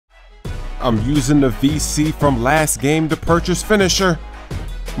I'm using the VC from last game to purchase finisher.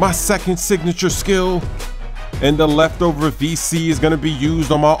 My second signature skill. And the leftover VC is going to be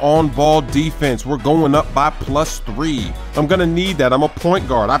used on my on-ball defense. We're going up by +3. I'm going to need that. I'm a point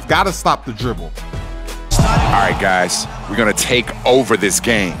guard. I've got to stop the dribble. All right, guys, we're going to take over this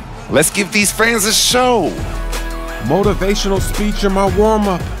game. Let's give these fans a show. Motivational speech in my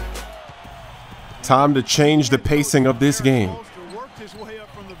warm-up. Time to change the pacing of this game.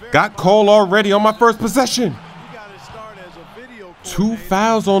 Got Cole already on my first possession. 2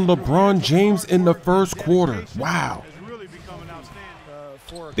 fouls on LeBron James in the first quarter. Wow.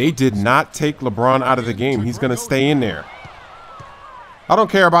 They did not take LeBron out of the game. He's going to stay in there. I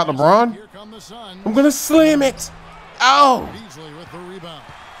don't care about LeBron. I'm going to slam it. Oh.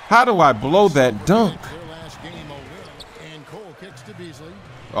 How do I blow that dunk?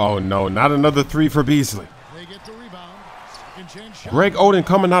 Oh, no, not another 3 for Beasley. Greg Oden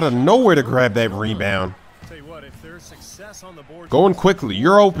coming out of nowhere to grab that rebound. Going quickly.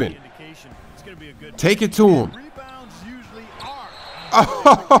 You're open. Take it to him.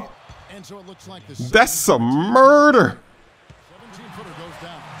 Oh, that's some murder.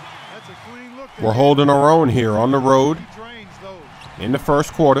 We're holding our own here on the road in the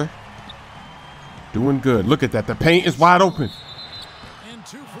first quarter. Doing good. Look at that. The paint is wide open.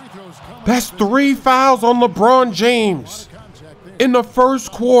 That's 3 fouls on LeBron James in the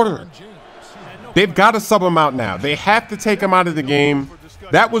first quarter. They've got to sub him out now. They have to take him out of the game.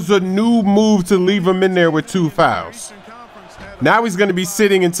 That was a new move to leave him in there with 2 fouls. Now he's going to be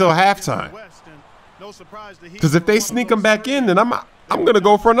sitting until halftime. Because if they sneak him back in, then I'm going to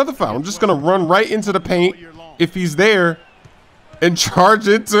go for another foul. I'm just going to run right into the paint if he's there and charge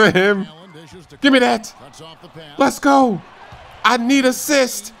it to him. Give me that. Let's go. I need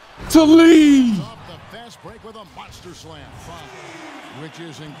assist to lead.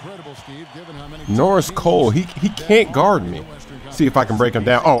 Norris Cole, he can't guard me. See if I can break him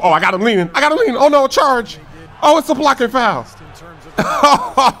down. Oh, I got him leaning. Oh, no, charge. Oh, it's a blocking foul.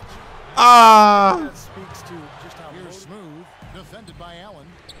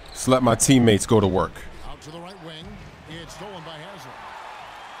 Just let my teammates go to work.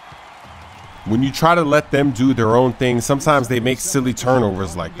 When you try to let them do their own thing, sometimes they make silly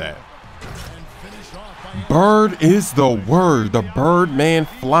turnovers like that. Bird is the word. The bird man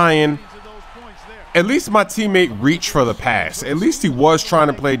flying. At least my teammate reached for the pass. At least he was trying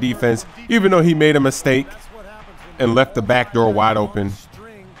to play defense, even though he made a mistake and left the back door wide open.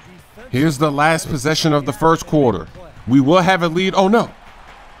 Here's the last possession of the first quarter. We will have a lead. Oh, no.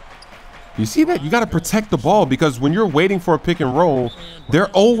 You see that? You got to protect the ball because when you're waiting for a pick and roll, they're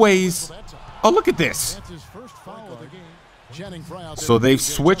always... Oh, look at this. So they've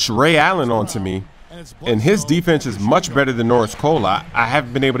switched Ray Allen onto me, and his defense is much better than Norris Cole. I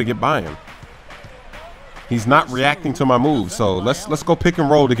haven't been able to get by him. He's not reacting to my moves, so let's go pick and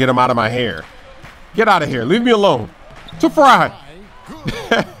roll to get him out of my hair. Get out of here. Leave me alone. To Fry.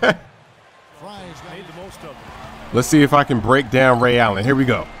 Let's see if I can break down Ray Allen. Here we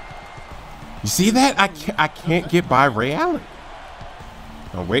go. You see that? I can't get by Ray Allen.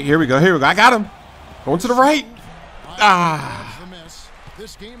 Oh, wait. Here we go. I got him. Going to the right. I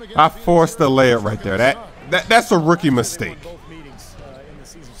forced the layup right there. That's a rookie mistake.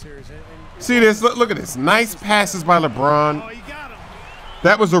 See this? Look at this. Nice passes by LeBron.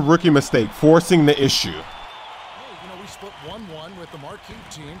 That was a rookie mistake, forcing the issue.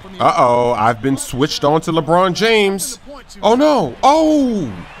 Uh-oh, I've been switched on to LeBron James. Oh, no.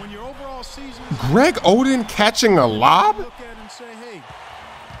 Oh! Greg Oden catching a lob?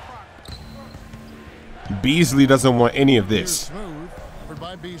 Beasley doesn't want any of this.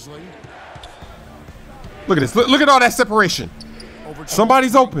 Look at this. Look at all that separation.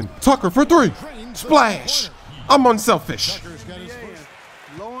 Somebody's open. Tucker for 3. Splash. I'm unselfish.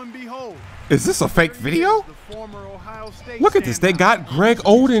 Is this a fake video? Look at this. They got Greg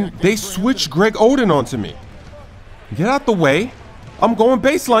Oden. They switched Greg Oden onto me. Get out the way. I'm going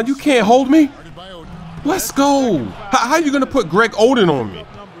baseline. You can't hold me. Let's go. How are you going to put Greg Oden on me?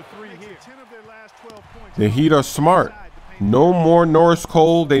 The Heat are smart. No more Norris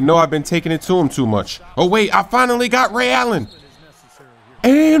Cole. They know I've been taking it to him too much. Oh, wait. I finally got Ray Allen.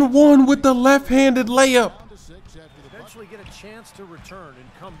 And one with the left-handed layup.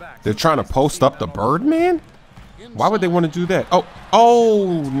 They're trying to post up the Birdman? Why would they want to do that?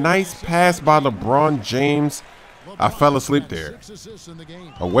 Oh, nice pass by LeBron James. I fell asleep there.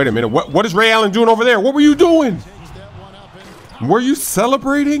 Oh, wait a minute. What is Ray Allen doing over there? What were you doing? Were you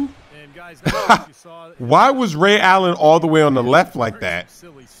celebrating? Why was Ray Allen all the way on the left like that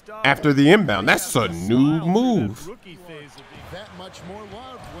after the inbound? That's a new move.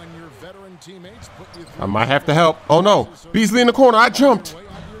 I might have to help. Oh, no. Beasley in the corner. I jumped.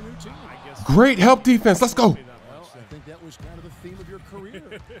 Great help defense. Let's go.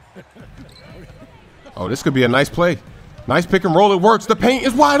 Oh, this could be a nice play. Nice pick and roll. It works. The paint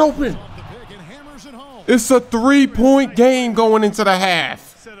is wide open. It's a 3-point game going into the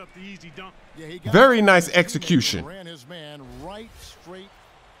half. Very nice execution.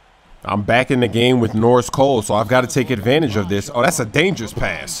 I'm back in the game with Norris Cole, so I've got to take advantage of this. Oh, that's a dangerous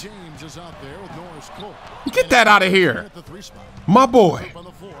pass. Get that out of here. My boy.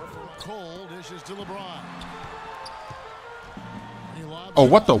 Oh,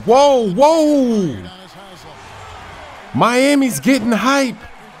 what the? Whoa, whoa. Miami's getting hype.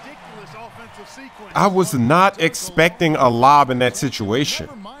 I was not expecting a lob in that situation.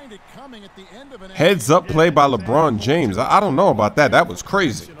 Heads up play by LeBron James. I don't know about that. That was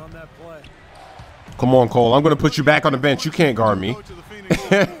crazy. Come on, Cole. I'm going to put you back on the bench. You can't guard me.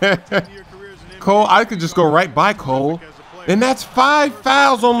 Cole, I could just go right by Cole. And that's 5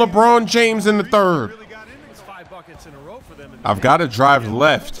 fouls on LeBron James in the third. I've got to drive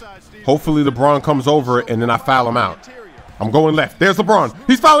left. Hopefully LeBron comes over it and then I foul him out. I'm going left. There's LeBron.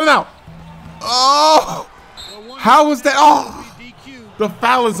 He's fouling out. Oh, how was that? Oh, the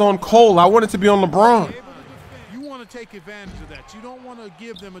foul is on Cole. I want it to be on LeBron. You want to take advantage of that. You don't want to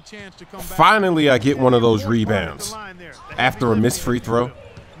give them a chance to come back. Finally, I get one of those rebounds after a missed free throw.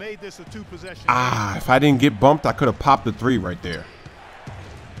 Ah, if I didn't get bumped, I could have popped the 3 right there.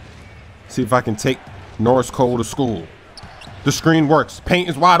 See if I can take Norris Cole to school. The screen works. Paint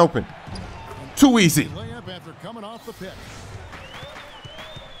is wide open. Too easy.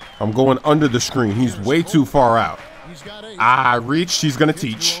 I'm going under the screen. He's way too far out. I reached. He's going to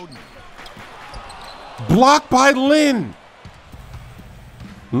teach. Blocked by Lynn.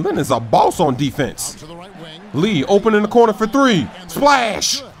 Lynn is a boss on defense. Lee open in the corner for 3.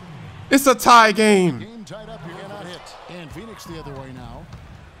 Splash. It's a tie game.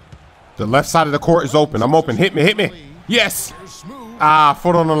 The left side of the court is open. I'm open. Hit me. Hit me. Yes. Ah,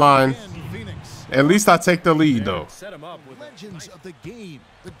 foot on the line. At least I take the lead, though.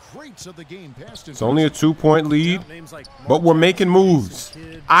 It's only a 2-point lead, but we're making moves.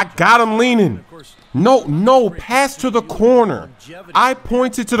 I got him leaning. No, pass to the corner. I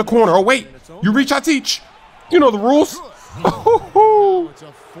pointed to the corner. Oh, wait. You reach, I teach. You know the rules.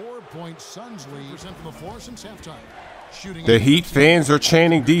 The Heat fans are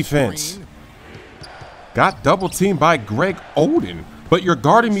chanting defense. Got double teamed by Greg Oden, but you're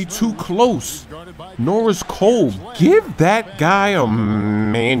guarding me too close. Norris Cole, give that guy a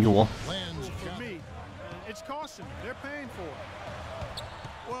manual.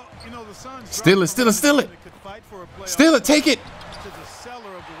 Steal it, steal it, steal it. Steal it, take it.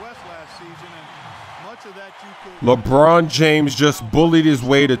 LeBron James just bullied his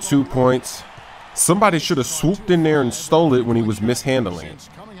way to 2 points. Somebody should have swooped in there and stole it when he was mishandling it.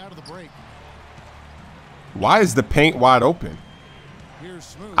 Why is the paint wide open?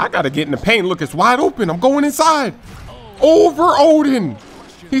 I got to get in the paint. Look, it's wide open. I'm going inside. Over Oden.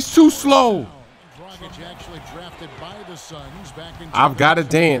 He's too slow. I've got to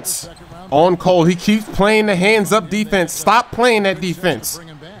dance. On Cole, he keeps playing the hands-up defense. Stop playing that defense.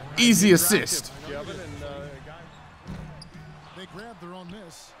 Easy assist.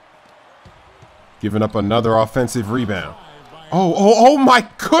 Giving up another offensive rebound. Oh my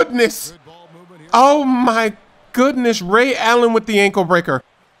goodness. Oh my goodness. Ray Allen with the ankle breaker.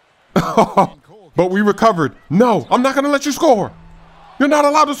 But we recovered. No, I'm not going to let you score. You're not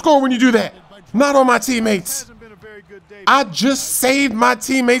allowed to score when you do that. Not on my teammates. I just saved my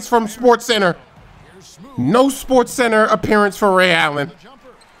teammates from Sports Center. No Sports Center appearance for Ray Allen.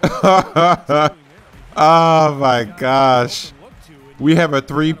 Oh my gosh. We have a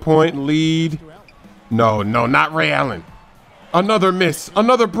 3-point lead. No, not Ray Allen. Another miss,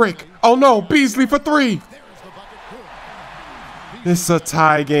 another break. Oh no, Beasley for 3. It's a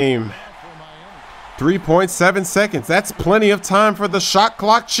tie game. 3.7 seconds. That's plenty of time for the shot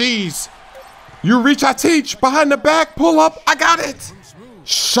clock cheese. You reach, I teach. Behind the back, pull up. I got it.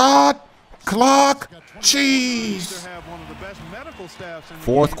 Shot clock cheese.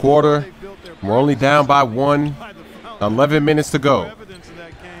 Fourth quarter. We're only down by 1. 11 minutes to go.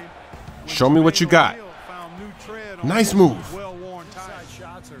 Show me what you got. Nice move.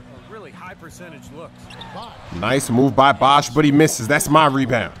 Nice move by Bosch, but he misses. That's my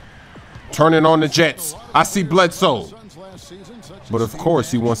rebound. Turning on the Jets. I see Bledsoe. But of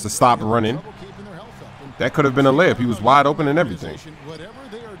course he wants to stop running. That could have been a layup. He was wide open and everything.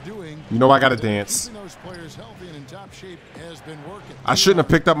 You know I got to dance. I shouldn't have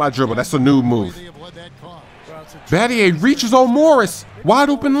picked up my dribble. That's a new move. Battier reaches on Morris. Wide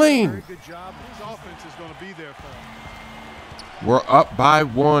open lane. We're up by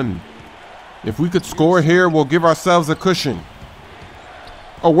 1. If we could score here, we'll give ourselves a cushion.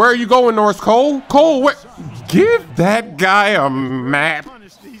 Oh, where are you going, Norris Cole? Cole, where? Give that guy a map.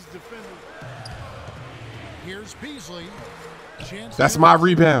 That's my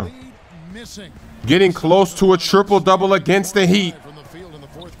rebound. Getting close to a triple-double against the Heat.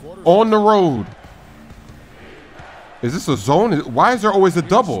 On the road. Is this a zone? Why is there always a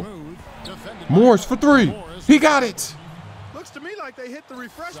double? Morris for 3. He got it. Looks to me like they hit the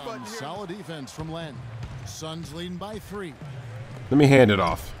refresh button here. Solid defense from Len. Suns leading by 3. Let me hand it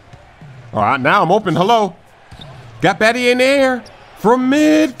off. All right, now I'm open. Hello. Got Battier in the air. From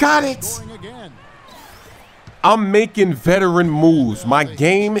mid. Got it. I'm making veteran moves. My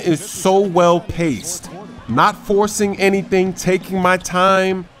game is so well paced. Not forcing anything, taking my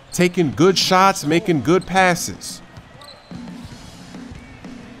time, taking good shots, making good passes.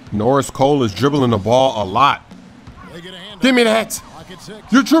 Norris Cole is dribbling the ball a lot. Give me that.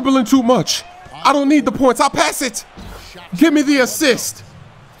 You're dribbling too much. I don't need the points. I'll pass it. Give me the assist.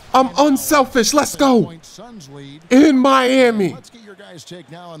 I'm unselfish. Let's go. In Miami. Let's get your guys' take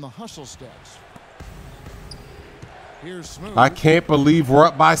now on the hustle steps. Here's Smoove. I can't believe we're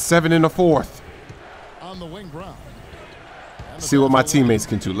up by 7 in the 4th. On the wing, Brown. See what my teammates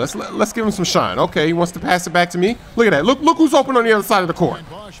can do. Let's give him some shine. Okay, he wants to pass it back to me. Look at that. Look who's open on the other side of the court.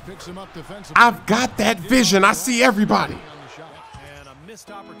 I've got that vision. I see everybody.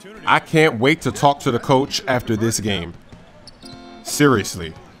 I can't wait to talk to the coach after this game.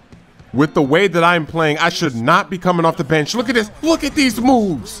 Seriously. With the way that I'm playing, I should not be coming off the bench. Look at this. Look at these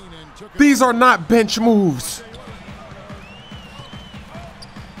moves. These are not bench moves.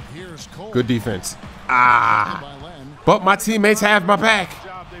 Good defense. But my teammates have my back.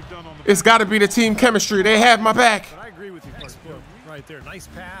 It's got to be the team chemistry. They have my back. I agree with you, right there. Nice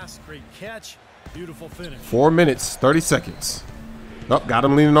pass, great catch, beautiful finish. 4 minutes, 30 seconds. Oh, got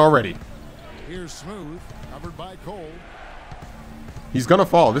him leaning already. Here's Smoove, covered by Cole. He's going to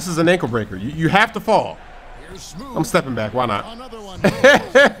fall. This is an ankle breaker. You have to fall. Here's Smoove. I'm stepping back. Why not? Another one.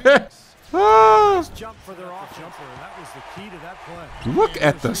 Jump for their off jumper, and that was the key to that play. Look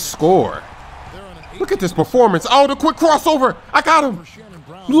at the score. Look at this performance. Oh, the quick crossover. I got him.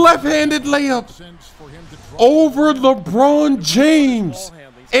 Left-handed layup over LeBron James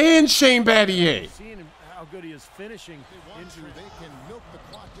and Shane Battier.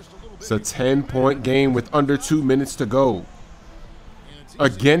 It's a 10-point game with under 2 minutes to go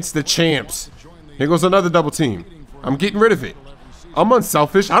against the champs. Here goes another double team. I'm getting rid of it. I'm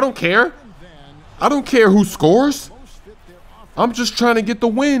unselfish. I don't care. I don't care who scores. I'm just trying to get the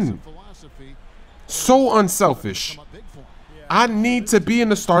win. So unselfish. I need to be in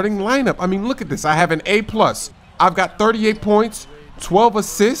the starting lineup. I mean, look at this. I have an A+. I've got 38 points, 12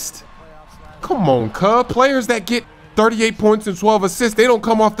 assists. Come on, cub. Players that get 38 points and 12 assists, they don't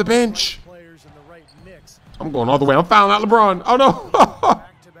come off the bench. I'm going all the way. I'm fouling out LeBron. Oh, no.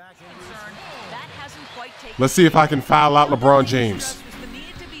 Let's see if I can foul out LeBron James.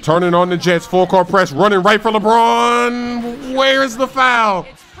 Turning on the Jets, full court press, running right for LeBron. Where is the foul?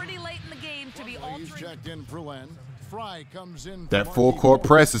 That full court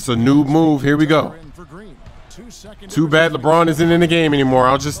press is a new move. Here we go. Too bad LeBron isn't in the game anymore.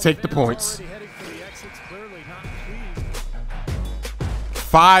 I'll just take the points.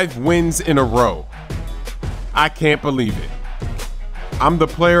 5 wins in a row. I can't believe it. I'm the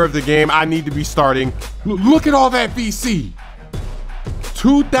player of the game. I need to be starting. Look at all that VC.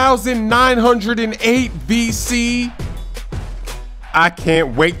 2,908 VC. I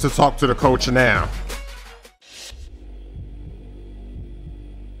can't wait to talk to the coach now.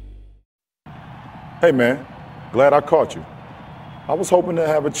 Hey man, glad I caught you. I was hoping to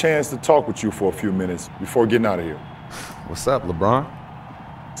have a chance to talk with you for a few minutes before getting out of here. What's up, LeBron?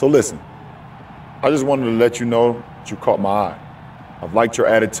 So listen, I just wanted to let you know that you caught my eye. I've liked your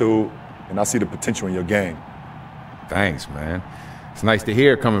attitude, and I see the potential in your game. Thanks, man. It's nice to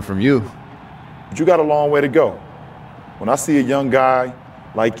hear coming from you. But you got a long way to go. When I see a young guy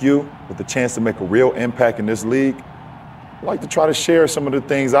like you with the chance to make a real impact in this league, I like to try to share some of the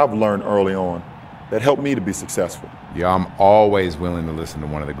things I've learned early on that helped me to be successful. Yeah, I'm always willing to listen to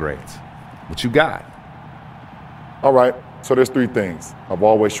one of the greats. What you got? All right, so there's 3 things I've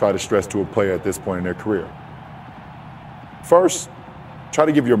always tried to stress to a player at this point in their career. First, try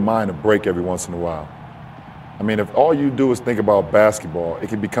to give your mind a break every once in a while. I mean, if all you do is think about basketball, it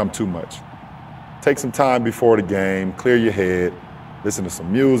can become too much. Take some time before the game, clear your head, Listen to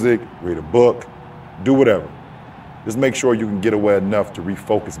some music, read a book, do whatever. Just make sure you can get away enough to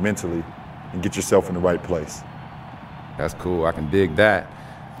refocus mentally and get yourself in the right place. That's cool. I can dig that.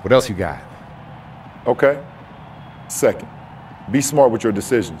 What else you got? Okay. Second, be smart with your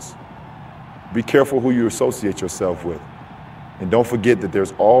decisions. Be careful who you associate yourself with. And don't forget that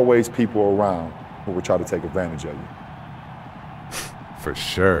there's always people around who will try to take advantage of you. For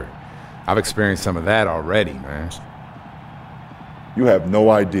sure. I've experienced some of that already, man. You have no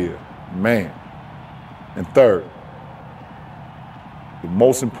idea, man. And third, the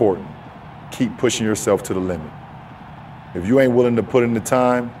most important, keep pushing yourself to the limit. If you ain't willing to put in the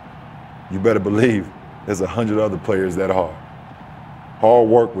time, you better believe there's 100 other players that are. Hard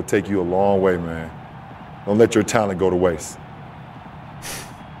work will take you a long way, man. Don't let your talent go to waste.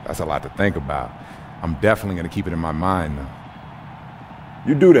 That's a lot to think about. I'm definitely going to keep it in my mind, though.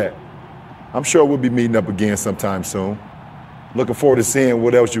 You do that. I'm sure we'll be meeting up again sometime soon. Looking forward to seeing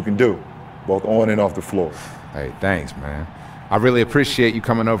what else you can do, both on and off the floor. Hey, thanks, man. I really appreciate you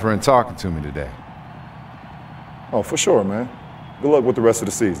coming over and talking to me today. Oh, for sure, man. Good luck with the rest of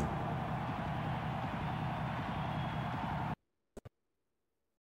the season.